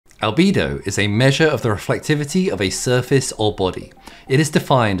Albedo is a measure of the reflectivity of a surface or body. It is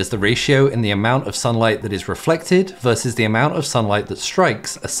defined as the ratio in the amount of sunlight that is reflected versus the amount of sunlight that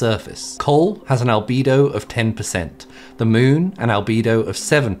strikes a surface. Coal has an albedo of 10%, the Moon an albedo of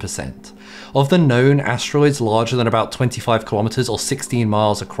 7%. Of the known asteroids larger than about 25 kilometers or 16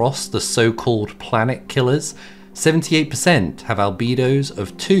 miles across, the so-called planet killers, 78% have albedos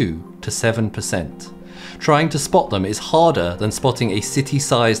of 2 to 7%. Trying to spot them is harder than spotting a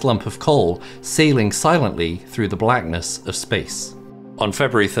city-sized lump of coal sailing silently through the blackness of space. On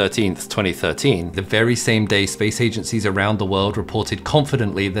February 13th, 2013, the very same day space agencies around the world reported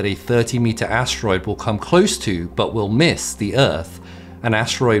confidently that a 30-meter asteroid will come close to, but will miss, the Earth, an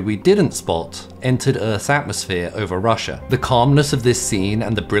asteroid we didn't spot entered Earth's atmosphere over Russia. The calmness of this scene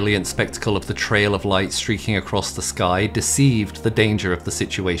and the brilliant spectacle of the trail of light streaking across the sky deceived the danger of the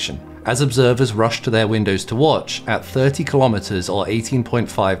situation. As observers rushed to their windows to watch, at 30 kilometers or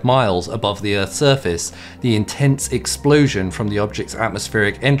 18.5 miles above the Earth's surface, the intense explosion from the object's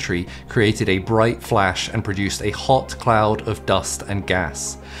atmospheric entry created a bright flash and produced a hot cloud of dust and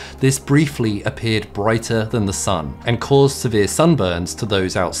gas. This briefly appeared brighter than the sun and caused severe sunburns to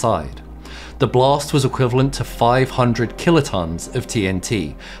those outside. The blast was equivalent to 500 kilotons of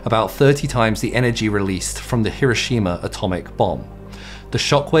TNT, about 30 times the energy released from the Hiroshima atomic bomb. The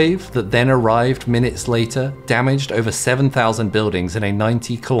shockwave that then arrived minutes later damaged over 7,000 buildings in a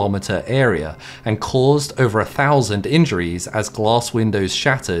 90-kilometer area and caused over 1,000 injuries as glass windows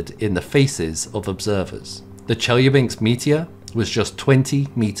shattered in the faces of observers. The Chelyabinsk meteor was just 20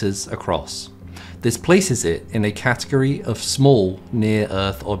 meters across. This places it in a category of small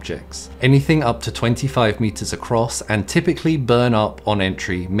near-Earth objects. Anything up to 25 meters across and typically burn up on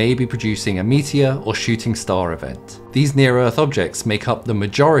entry may be producing a meteor or shooting star event. These near-Earth objects make up the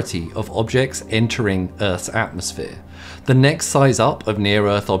majority of objects entering Earth's atmosphere. The next size up of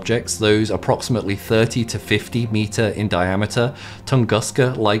near-Earth objects, those approximately 30 to 50 meter in diameter,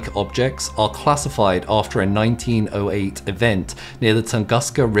 Tunguska-like objects, are classified after a 1908 event near the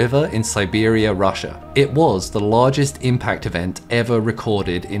Tunguska River in Siberia, Russia. It was the largest impact event ever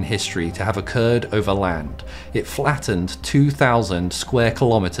recorded in history to have occurred over land. It flattened 2,000 square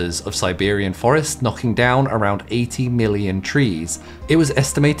kilometers of Siberian forest, knocking down around 80 million trees. It was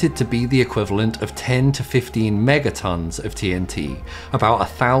estimated to be the equivalent of 10 to 15 megatons of TNT, about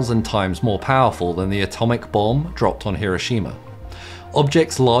 1,000 times more powerful than the atomic bomb dropped on Hiroshima.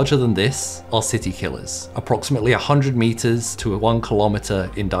 Objects larger than this are city killers, approximately 100 meters to 1 kilometer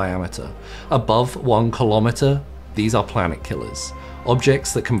in diameter. Above 1 kilometer, these are planet killers,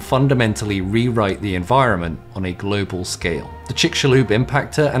 objects that can fundamentally rewrite the environment on a global scale. The Chicxulub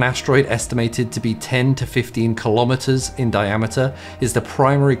Impactor, an asteroid estimated to be 10 to 15 kilometers in diameter, is the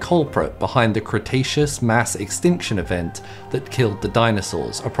primary culprit behind the Cretaceous mass extinction event that killed the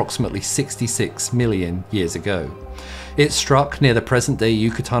dinosaurs approximately 66 million years ago. It struck near the present-day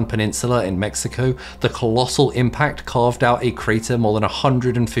Yucatan Peninsula in Mexico. The colossal impact carved out a crater more than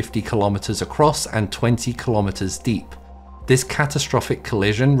 150 kilometers across and 20 kilometers deep. This catastrophic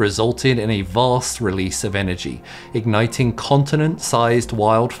collision resulted in a vast release of energy, igniting continent-sized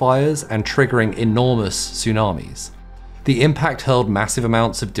wildfires and triggering enormous tsunamis. The impact hurled massive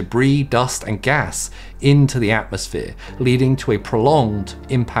amounts of debris, dust, and gas into the atmosphere, leading to a prolonged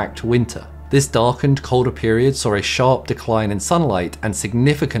impact winter. This darkened, colder period saw a sharp decline in sunlight and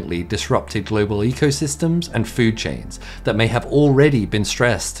significantly disrupted global ecosystems and food chains that may have already been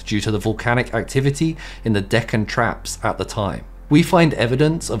stressed due to the volcanic activity in the Deccan Traps at the time. We find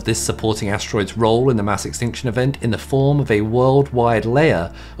evidence of this supporting asteroid's role in the mass extinction event in the form of a worldwide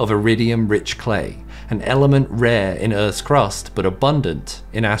layer of iridium-rich clay, an element rare in Earth's crust but abundant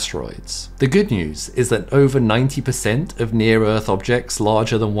in asteroids. The good news is that over 90% of near-Earth objects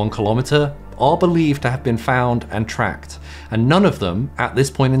larger than 1 kilometer are believed to have been found and tracked, and none of them, at this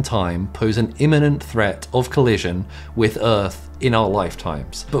point in time, pose an imminent threat of collision with Earth in our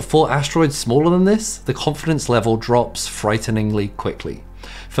lifetimes. But for asteroids smaller than this, the confidence level drops frighteningly quickly.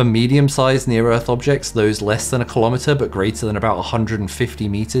 For medium-sized near-Earth objects, those less than 1 kilometer but greater than about 150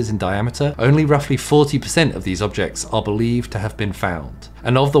 meters in diameter, only roughly 40% of these objects are believed to have been found.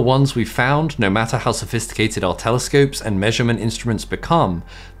 And of the ones we've found, no matter how sophisticated our telescopes and measurement instruments become,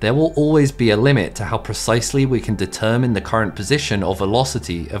 there will always be a limit to how precisely we can determine the current position or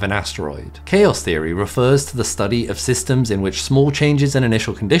velocity of an asteroid. Chaos theory refers to the study of systems in which small changes in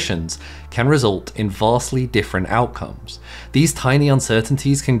initial conditions can result in vastly different outcomes. These tiny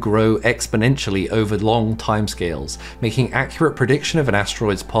uncertainties can grow exponentially over long timescales, making accurate prediction of an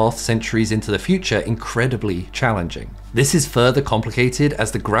asteroid's path centuries into the future incredibly challenging. This is further complicated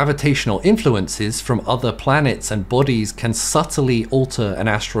as the gravitational influences from other planets and bodies can subtly alter an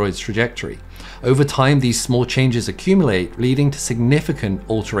asteroid's trajectory. Over time, these small changes accumulate, leading to significant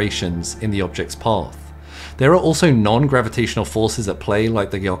alterations in the object's path. There are also non-gravitational forces at play, like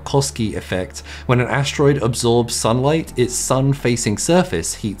the Yarkovsky effect. When an asteroid absorbs sunlight, its sun-facing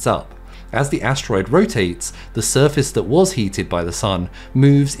surface heats up. As the asteroid rotates, the surface that was heated by the sun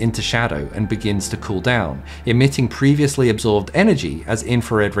moves into shadow and begins to cool down, emitting previously absorbed energy as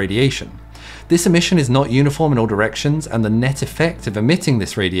infrared radiation. This emission is not uniform in all directions, and the net effect of emitting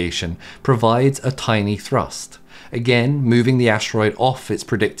this radiation provides a tiny thrust, again moving the asteroid off its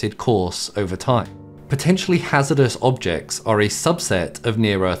predicted course over time. Potentially hazardous objects are a subset of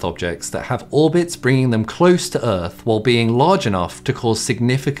near-Earth objects that have orbits bringing them close to Earth while being large enough to cause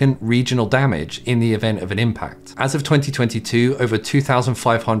significant regional damage in the event of an impact. As of 2022, over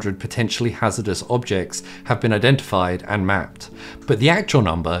 2,500 potentially hazardous objects have been identified and mapped, but the actual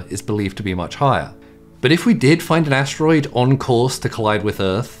number is believed to be much higher. But if we did find an asteroid on course to collide with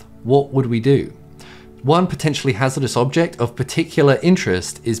Earth, what would we do? One potentially hazardous object of particular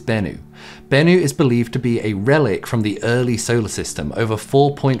interest is Bennu. Bennu is believed to be a relic from the early solar system, over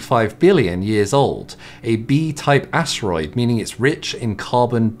 4.5 billion years old, a B-type asteroid, meaning it's rich in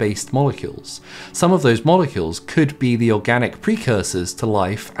carbon-based molecules. Some of those molecules could be the organic precursors to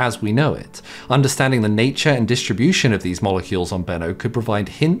life as we know it. Understanding the nature and distribution of these molecules on Bennu could provide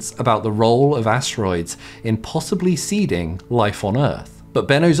hints about the role of asteroids in possibly seeding life on Earth. But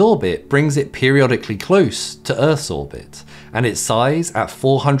Bennu's orbit brings it periodically close to Earth's orbit, and its size at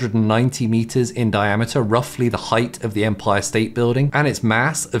 490 meters in diameter, roughly the height of the Empire State Building, and its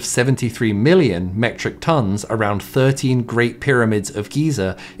mass of 73 million metric tons, around 13 Great Pyramids of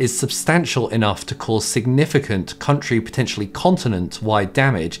Giza, is substantial enough to cause significant country, potentially continent-wide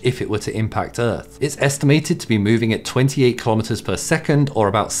damage if it were to impact Earth. It's estimated to be moving at 28 kilometers per second, or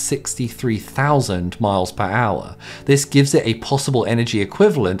about 63,000 miles per hour. This gives it a possible energy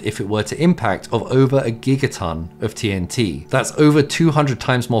equivalent if it were to impact of over a gigaton of TNT. That's over 200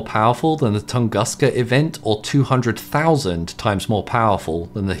 times more powerful than the Tunguska event, or 200,000 times more powerful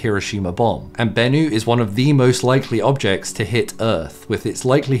than the Hiroshima bomb. And Bennu is one of the most likely objects to hit Earth, with its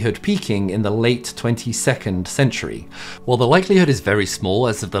likelihood peaking in the late 22nd century. While the likelihood is very small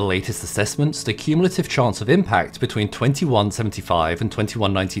as of the latest assessments, the cumulative chance of impact between 2175 and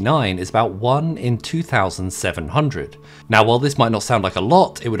 2199 is about 1 in 2,700. Now, while this might not sound like a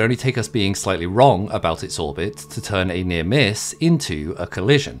lot, it would only take us being slightly wrong about its orbit to turn a near miss into a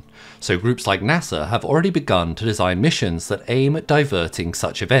collision. So groups like NASA have already begun to design missions that aim at diverting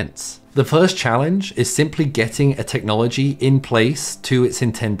such events. The first challenge is simply getting a technology in place to its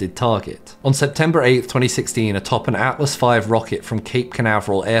intended target. On September 8, 2016, atop an Atlas V rocket from Cape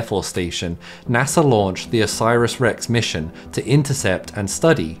Canaveral Air Force Station, NASA launched the OSIRIS-REx mission to intercept and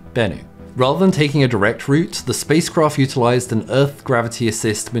study Bennu. Rather than taking a direct route, the spacecraft utilized an Earth gravity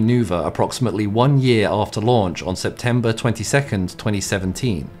assist maneuver approximately 1 year after launch on September 22,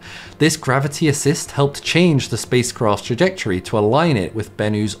 2017. This gravity assist helped change the spacecraft's trajectory to align it with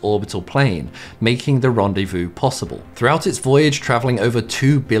Bennu's orbital plane, making the rendezvous possible. Throughout its voyage, traveling over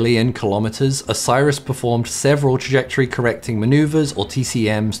 2 billion kilometers, OSIRIS performed several trajectory correcting maneuvers, or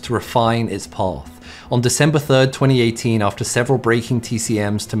TCMs, to refine its path. On December 3, 2018, after several braking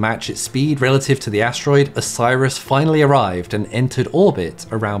TCMs to match its speed relative to the asteroid, OSIRIS finally arrived and entered orbit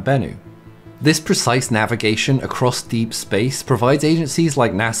around Bennu. This precise navigation across deep space provides agencies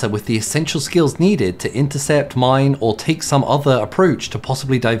like NASA with the essential skills needed to intercept, mine, or take some other approach to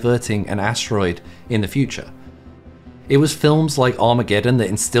possibly diverting an asteroid in the future. It was films like Armageddon that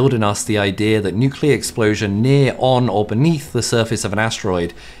instilled in us the idea that nuclear explosion near, on, or beneath the surface of an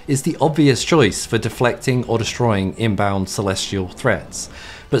asteroid is the obvious choice for deflecting or destroying inbound celestial threats.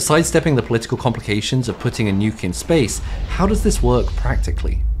 But sidestepping the political complications of putting a nuke in space, how does this work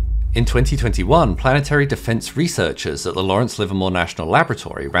practically? In 2021, planetary defense researchers at the Lawrence Livermore National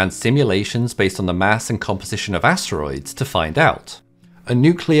Laboratory ran simulations based on the mass and composition of asteroids to find out. A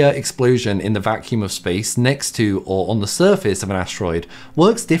nuclear explosion in the vacuum of space next to or on the surface of an asteroid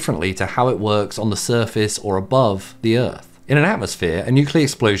works differently to how it works on the surface or above the Earth. In an atmosphere, a nuclear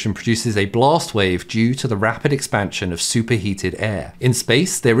explosion produces a blast wave due to the rapid expansion of superheated air. In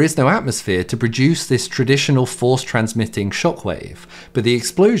space, there is no atmosphere to produce this traditional force-transmitting shockwave, but the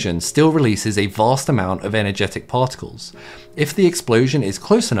explosion still releases a vast amount of energetic particles. If the explosion is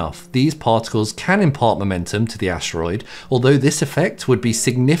close enough, these particles can impart momentum to the asteroid, although this effect would be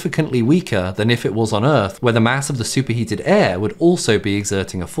significantly weaker than if it was on Earth, where the mass of the superheated air would also be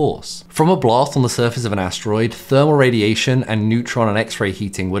exerting a force. From a blast on the surface of an asteroid, thermal radiation and neutron and X-ray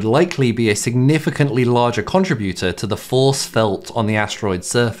heating would likely be a significantly larger contributor to the force felt on the asteroid's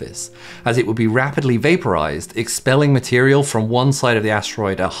surface, as it would be rapidly vaporized, expelling material from one side of the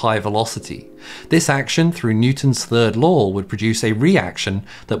asteroid at high velocity. This action, through Newton's third law, would produce a reaction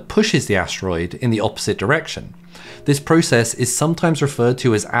that pushes the asteroid in the opposite direction. This process is sometimes referred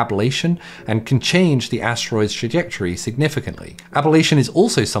to as ablation and can change the asteroid's trajectory significantly. Ablation is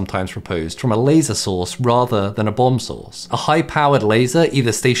also sometimes proposed from a laser source rather than a bomb source. A high-powered laser,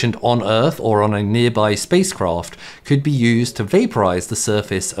 either stationed on Earth or on a nearby spacecraft, could be used to vaporize the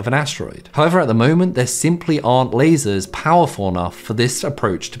surface of an asteroid. However, at the moment, there simply aren't lasers powerful enough for this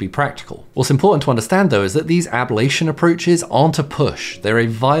approach to be practical. What's important to understand, though, is that these ablation approaches aren't a push. They're a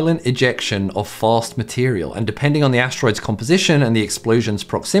violent ejection of fast material, and depending on the asteroid's composition and the explosion's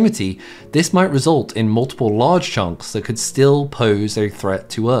proximity, this might result in multiple large chunks that could still pose a threat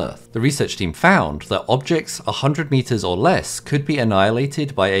to Earth. The research team found that objects 100 meters or less could be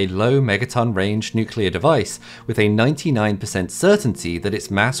annihilated by a low megaton range nuclear device with a 99% certainty that its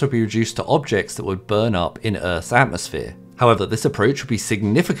mass would be reduced to objects that would burn up in Earth's atmosphere. However, this approach would be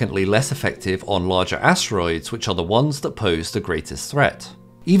significantly less effective on larger asteroids, which are the ones that pose the greatest threat.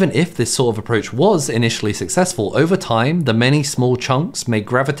 Even if this sort of approach was initially successful, over time, the many small chunks may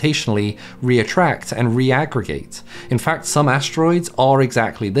gravitationally reattract and reaggregate. In fact, some asteroids are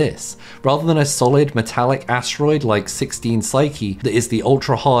exactly this. Rather than a solid metallic asteroid like 16 Psyche that is the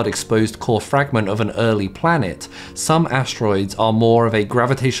ultra-hard exposed core fragment of an early planet, some asteroids are more of a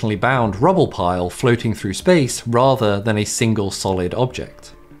gravitationally bound rubble pile floating through space rather than a single solid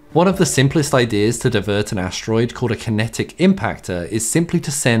object. One of the simplest ideas to divert an asteroid, called a kinetic impactor, is simply to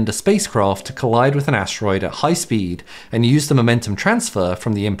send a spacecraft to collide with an asteroid at high speed and use the momentum transfer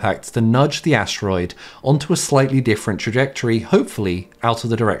from the impact to nudge the asteroid onto a slightly different trajectory, hopefully out of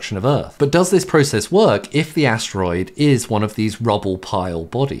the direction of Earth. But does this process work if the asteroid is one of these rubble pile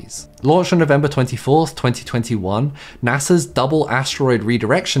bodies? Launched on November 24th, 2021, NASA's Double Asteroid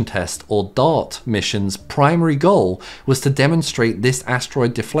Redirection Test, or DART mission's primary goal was to demonstrate this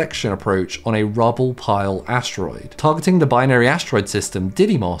asteroid deflection approach on a rubble pile asteroid. Targeting the binary asteroid system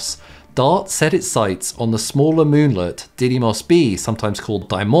Didymos, DART set its sights on the smaller moonlet Didymos B, sometimes called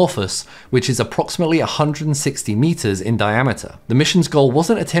Dimorphos, which is approximately 160 meters in diameter. The mission's goal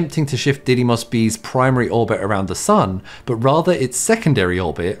wasn't attempting to shift Didymos B's primary orbit around the Sun, but rather its secondary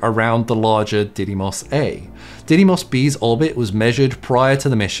orbit around the larger Didymos A. Didymos B's orbit was measured prior to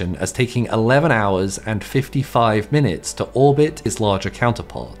the mission as taking 11 hours and 55 minutes to orbit its larger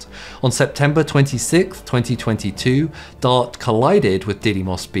counterpart. On September 26, 2022, DART collided with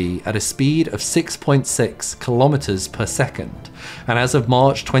Didymos B at a speed of 6.6 kilometers per second, and as of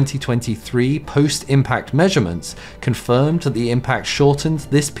March 2023, post-impact measurements confirmed that the impact shortened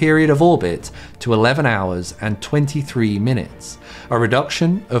this period of orbit to 11 hours and 23 minutes, a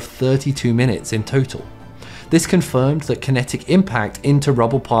reduction of 32 minutes in total. This confirmed that kinetic impact into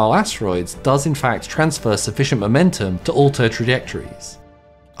rubble pile asteroids does in fact transfer sufficient momentum to alter trajectories.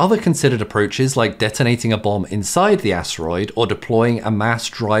 Other considered approaches, like detonating a bomb inside the asteroid or deploying a mass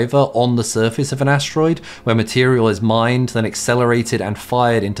driver on the surface of an asteroid, where material is mined, then accelerated and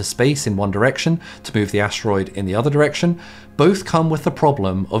fired into space in one direction to move the asteroid in the other direction, both come with the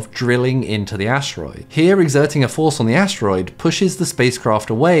problem of drilling into the asteroid. Here, exerting a force on the asteroid pushes the spacecraft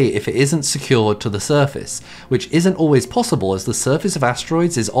away if it isn't secured to the surface, which isn't always possible as the surface of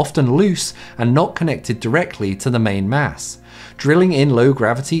asteroids is often loose and not connected directly to the main mass. Drilling in low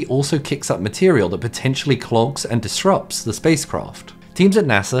gravity also kicks up material that potentially clogs and disrupts the spacecraft. Teams at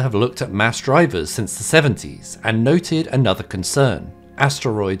NASA have looked at mass drivers since the 70s and noted another concern: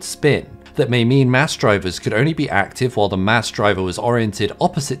 asteroid spin. That may mean mass drivers could only be active while the mass driver was oriented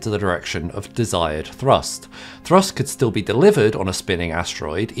opposite to the direction of desired thrust. Thrust could still be delivered on a spinning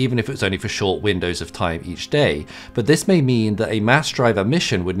asteroid, even if it was only for short windows of time each day, but this may mean that a mass driver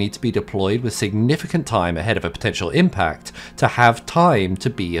mission would need to be deployed with significant time ahead of a potential impact to have time to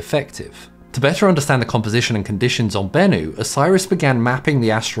be effective. To better understand the composition and conditions on Bennu, OSIRIS began mapping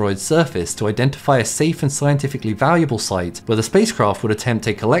the asteroid's surface to identify a safe and scientifically valuable site where the spacecraft would attempt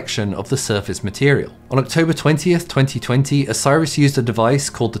a collection of the surface material. On October 20th, 2020, OSIRIS used a device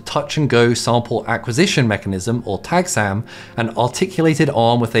called the Touch and Go Sample Acquisition Mechanism, or TAGSAM, an articulated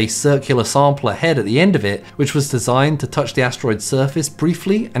arm with a circular sampler head at the end of it, which was designed to touch the asteroid's surface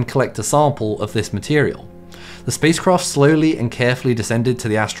briefly and collect a sample of this material. The spacecraft slowly and carefully descended to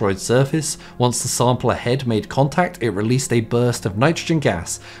the asteroid's surface. Once the sampler head made contact, it released a burst of nitrogen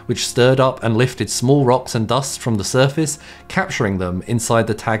gas, which stirred up and lifted small rocks and dust from the surface, capturing them inside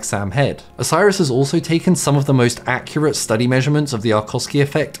the TAGSAM head. OSIRIS has also taken some of the most accurate study measurements of the Yarkovsky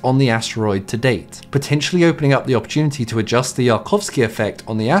effect on the asteroid to date, potentially opening up the opportunity to adjust the Yarkovsky effect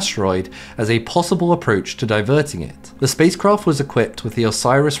on the asteroid as a possible approach to diverting it. The spacecraft was equipped with the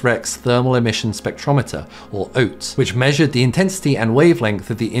OSIRIS-REx thermal emission spectrometer, or OATS, which measured the intensity and wavelength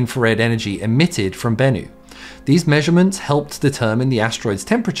of the infrared energy emitted from Bennu. These measurements helped determine the asteroid's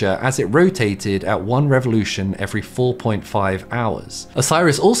temperature as it rotated at 1 revolution every 4.5 hours.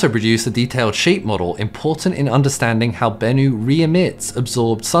 OSIRIS also produced a detailed shape model important in understanding how Bennu re-emits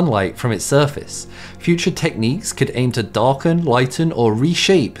absorbed sunlight from its surface. Future techniques could aim to darken, lighten, or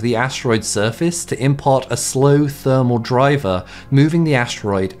reshape the asteroid's surface to impart a slow thermal driver, moving the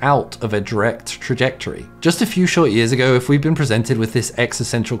asteroid out of a direct trajectory. Just a few short years ago, if we'd been presented with this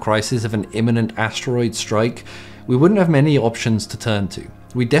existential crisis of an imminent asteroid strike, we wouldn't have many options to turn to.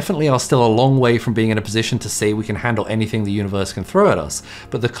 We definitely are still a long way from being in a position to say we can handle anything the universe can throw at us,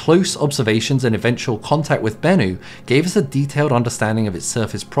 but the close observations and eventual contact with Bennu gave us a detailed understanding of its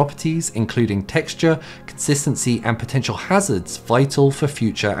surface properties, including texture, consistency, and potential hazards vital for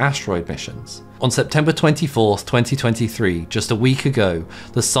future asteroid missions. On September 24th, 2023, just a week ago,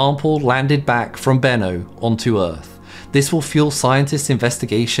 the sample landed back from Bennu onto Earth. This will fuel scientists'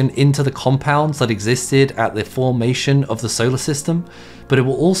 investigation into the compounds that existed at the formation of the solar system, but it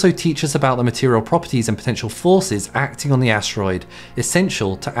will also teach us about the material properties and potential forces acting on the asteroid,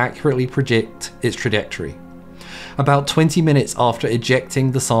 essential to accurately predict its trajectory. About 20 minutes after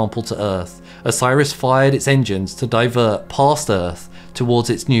ejecting the sample to Earth, OSIRIS fired its engines to divert past Earth towards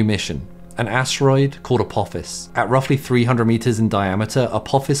its new mission, an asteroid called Apophis. At roughly 300 meters in diameter,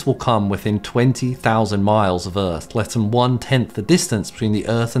 Apophis will come within 20,000 miles of Earth, less than 1/10 the distance between the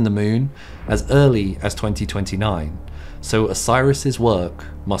Earth and the Moon, as early as 2029. So OSIRIS's work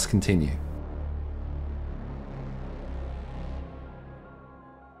must continue.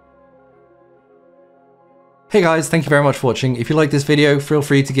 Hey guys, thank you very much for watching. If you like this video, feel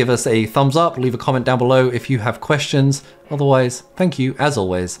free to give us a thumbs up, leave a comment down below if you have questions. Otherwise, thank you as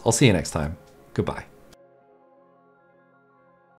always. I'll see you next time. Goodbye.